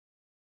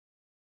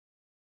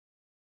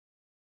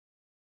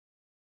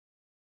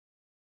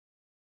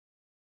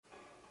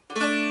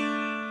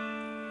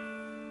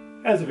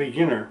As a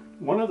beginner,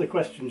 one of the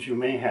questions you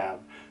may have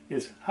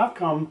is how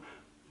come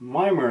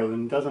my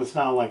Merlin doesn't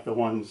sound like the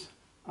ones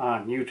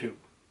on YouTube?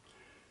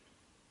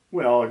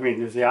 Well, I mean,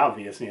 there's the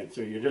obvious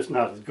answer. You're just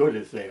not as good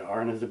as they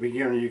are, and as a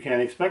beginner you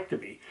can't expect to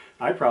be.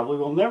 I probably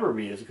will never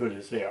be as good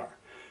as they are.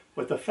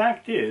 But the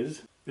fact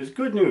is, there's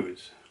good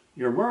news.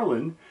 Your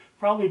Merlin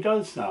probably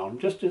does sound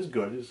just as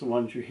good as the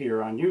ones you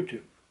hear on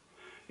YouTube.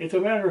 It's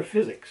a matter of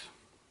physics.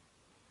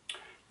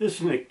 This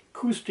is an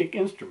acoustic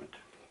instrument.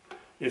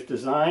 It's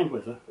designed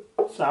with a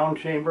sound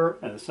chamber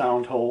and a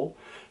sound hole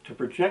to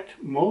project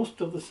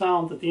most of the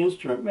sound that the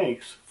instrument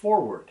makes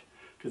forward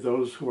to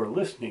those who are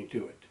listening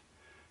to it.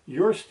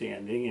 You're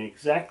standing in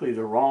exactly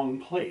the wrong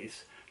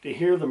place to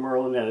hear the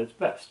Merlin at its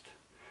best.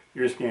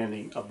 You're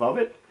standing above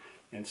it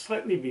and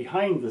slightly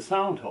behind the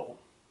sound hole,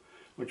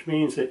 which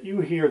means that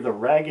you hear the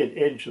ragged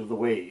edge of the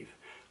wave,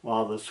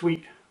 while the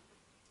sweet,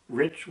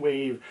 rich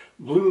wave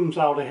blooms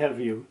out ahead of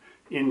you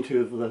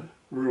into the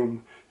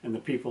room and the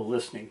people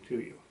listening to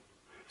you.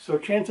 So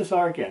chances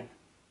are, again,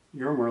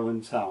 your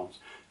Merlin sounds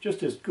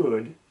just as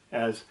good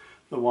as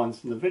the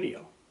ones in the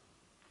video.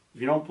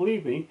 If you don't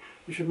believe me,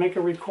 you should make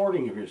a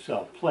recording of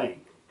yourself playing,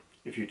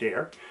 if you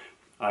dare.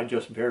 I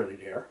just barely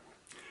dare.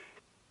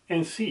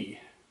 And see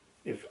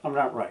if I'm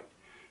not right.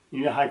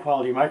 You need a high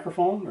quality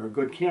microphone or a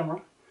good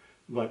camera,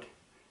 but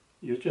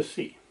you'll just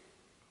see.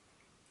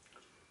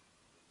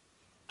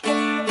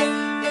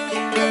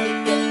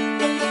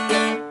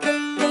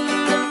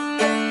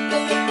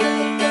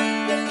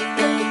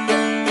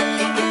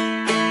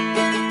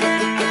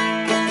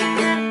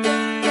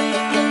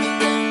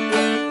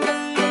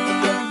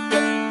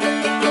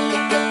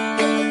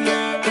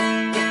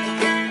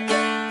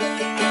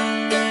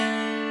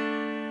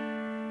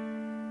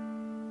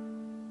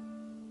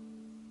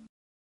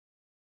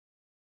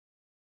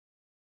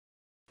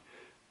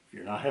 If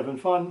you're not having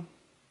fun,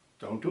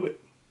 don't do it.